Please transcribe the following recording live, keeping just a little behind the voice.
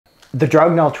The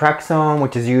drug Naltrexone,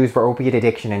 which is used for opiate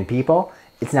addiction in people,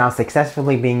 it's now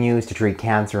successfully being used to treat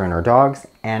cancer in our dogs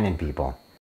and in people.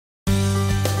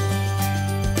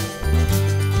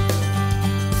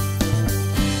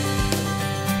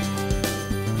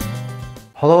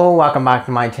 Hello, welcome back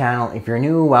to my channel. If you're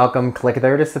new, welcome. Click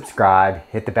there to subscribe,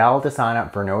 hit the bell to sign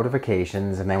up for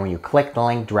notifications, and then when you click the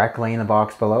link directly in the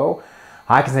box below,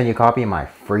 I can send you a copy of my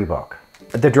free book.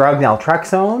 The drug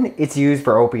Naltrexone, it's used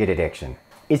for opiate addiction.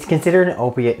 It's considered an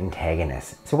opiate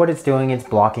antagonist. So what it's doing, it's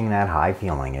blocking that high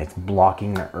feeling. It's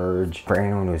blocking the urge for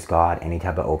anyone who's got any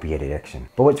type of opiate addiction.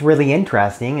 But what's really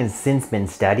interesting and since been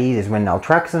studied is when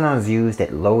Naltrexone is used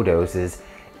at low doses,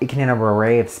 it can have an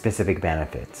array of specific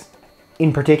benefits.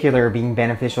 In particular, being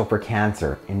beneficial for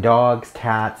cancer in dogs,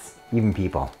 cats, even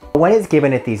people. When it's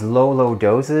given at these low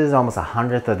doses, almost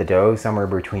 1/100th of the dose, somewhere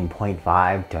between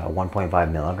 0.5 to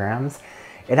 1.5 milligrams,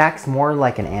 it acts more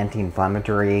like an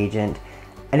anti-inflammatory agent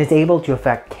and is able to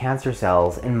affect cancer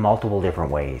cells in multiple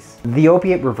different ways. The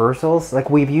opiate reversals, like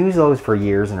we've used those for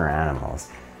years in our animals.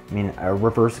 I mean, a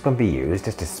reversal can be used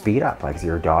just to speed up, like so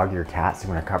your dog, your cat's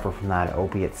going to recover from that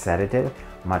opiate sedative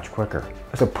much quicker.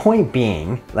 So point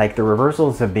being, like the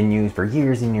reversals have been used for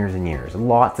years and years and years.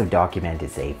 Lots of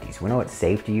documented safeties. We know it's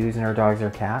safe to use in our dogs or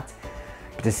cats,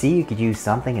 but to see you could use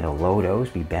something at a low dose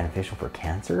be beneficial for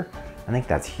cancer, I think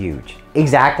that's huge.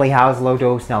 Exactly how is low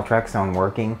dose Naltrexone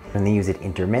working? When they use it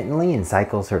intermittently in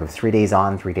cycles sort of 3 days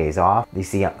on, 3 days off, they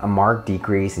see a marked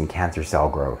decrease in cancer cell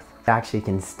growth. It actually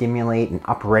can stimulate and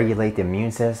upregulate the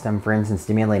immune system, for instance,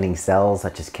 stimulating cells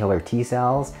such as killer T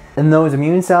cells. And those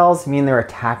immune cells mean they're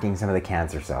attacking some of the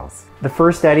cancer cells. The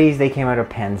first studies, they came out of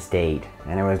Penn State,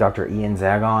 and it was Dr. Ian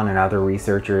Zagon and other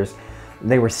researchers.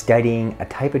 They were studying a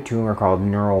type of tumor called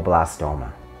neuroblastoma.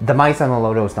 The mice on the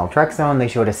low-dose Naltrexone, they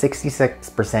showed a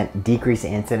 66% decrease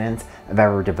in incidence of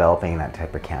ever developing that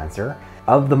type of cancer.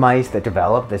 Of the mice that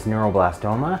developed this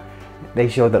neuroblastoma, they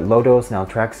showed that low-dose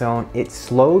Naltrexone, it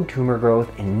slowed tumor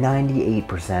growth in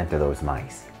 98% of those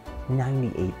mice.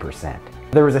 98%.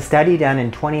 There was a study done in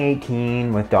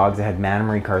 2018 with dogs that had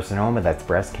Mammary carcinoma, that's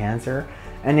breast cancer,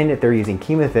 and in it they're using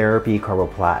chemotherapy,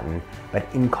 carboplatin, but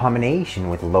in combination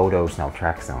with low-dose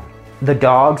Naltrexone. The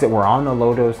dogs that were on the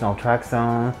low-dose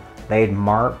Naltrexone, they had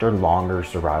marked or longer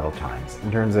survival times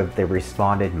in terms of they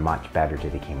responded much better to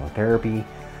the chemotherapy.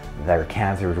 Their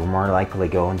cancers were more likely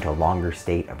to go into a longer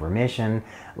state of remission,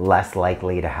 less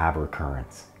likely to have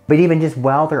recurrence. But even just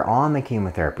while they're on the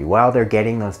chemotherapy, while they're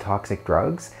getting those toxic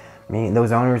drugs, I mean,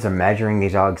 those owners are measuring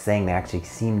these dogs saying they actually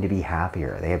seem to be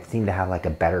happier. They seem to have like a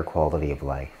better quality of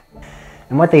life.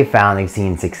 And what they've found, they've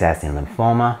seen success in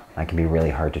lymphoma. That can be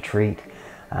really hard to treat.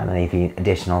 And they've seen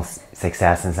additional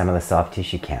success in some of the soft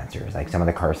tissue cancers, like some of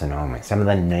the carcinomas, some of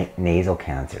the nasal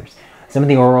cancers, some of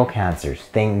the oral cancers,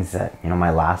 things that, you know,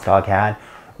 my last dog had,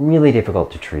 really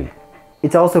difficult to treat.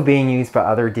 It's also being used for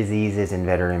other diseases in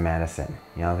veterinary medicine.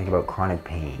 You know, think about chronic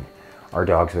pain, or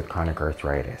dogs with chronic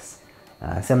arthritis,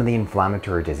 some of the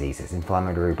inflammatory diseases,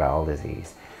 inflammatory bowel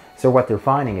disease. So what they're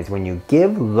finding is when you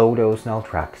give low-dose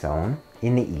Naltrexone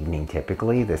in the evening,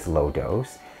 typically, this low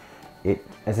dose, it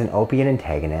is an opiate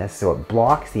antagonist, so it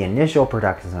blocks the initial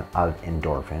production of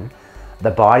endorphin. The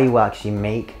body will actually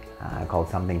make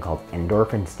something called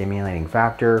endorphin stimulating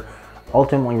factor,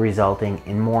 ultimately resulting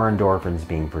in more endorphins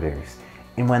being produced.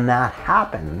 And when that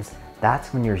happens,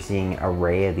 that's when you're seeing an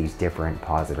array of these different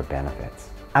positive benefits.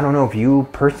 I don't know if you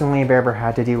personally have ever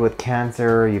had to deal with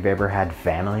cancer, you've ever had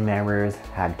family members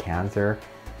had cancer,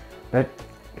 but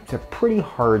it's a pretty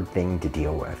hard thing to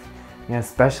deal with. You know,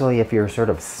 especially if you're sort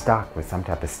of stuck with some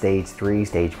type of stage 3,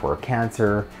 stage 4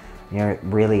 cancer, you know,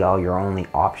 really all your only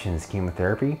options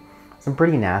chemotherapy, some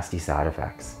pretty nasty side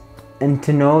effects. And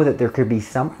to know that there could be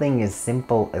something as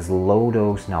simple as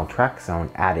low-dose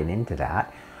Naltrexone added into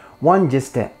that, one,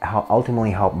 just to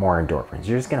ultimately help more endorphins.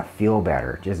 You're just gonna feel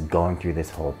better just going through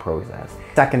this whole process.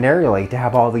 Secondarily, to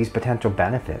have all these potential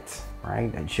benefits,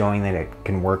 right? And showing that it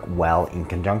can work well in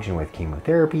conjunction with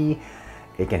chemotherapy.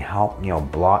 It can help, you know,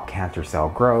 block cancer cell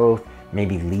growth,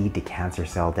 maybe lead to cancer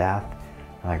cell death,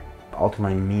 like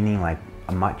ultimately meaning like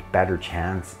a much better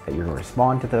chance that you're going to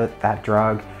respond to that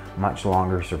drug, much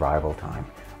longer survival time.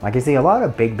 Like I see a lot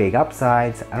of big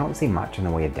upsides. I don't see much in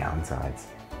the way of downsides.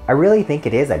 I really think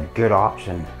it is a good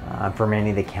option for many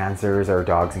of the cancers our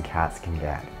dogs and cats can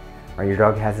get. Or your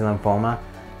dog has a lymphoma,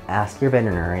 ask your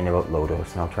veterinarian about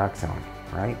low-dose Naltrexone,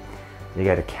 right? You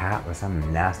get a cat with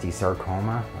some nasty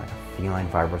sarcoma, like a feline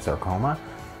fibrosarcoma,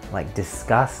 like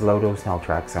discuss low-dose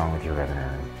Naltrexone with your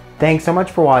veterinarian. Thanks so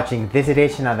much for watching this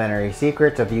edition of Veterinary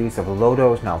Secrets of Use of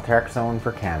Low-Dose Naltrexone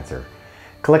for Cancer.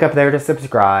 Click up there to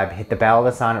subscribe, hit the bell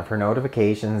to sign up for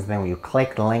notifications, then when you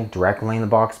click the link directly in the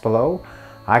box below,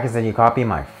 I can send you a copy of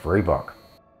my free book.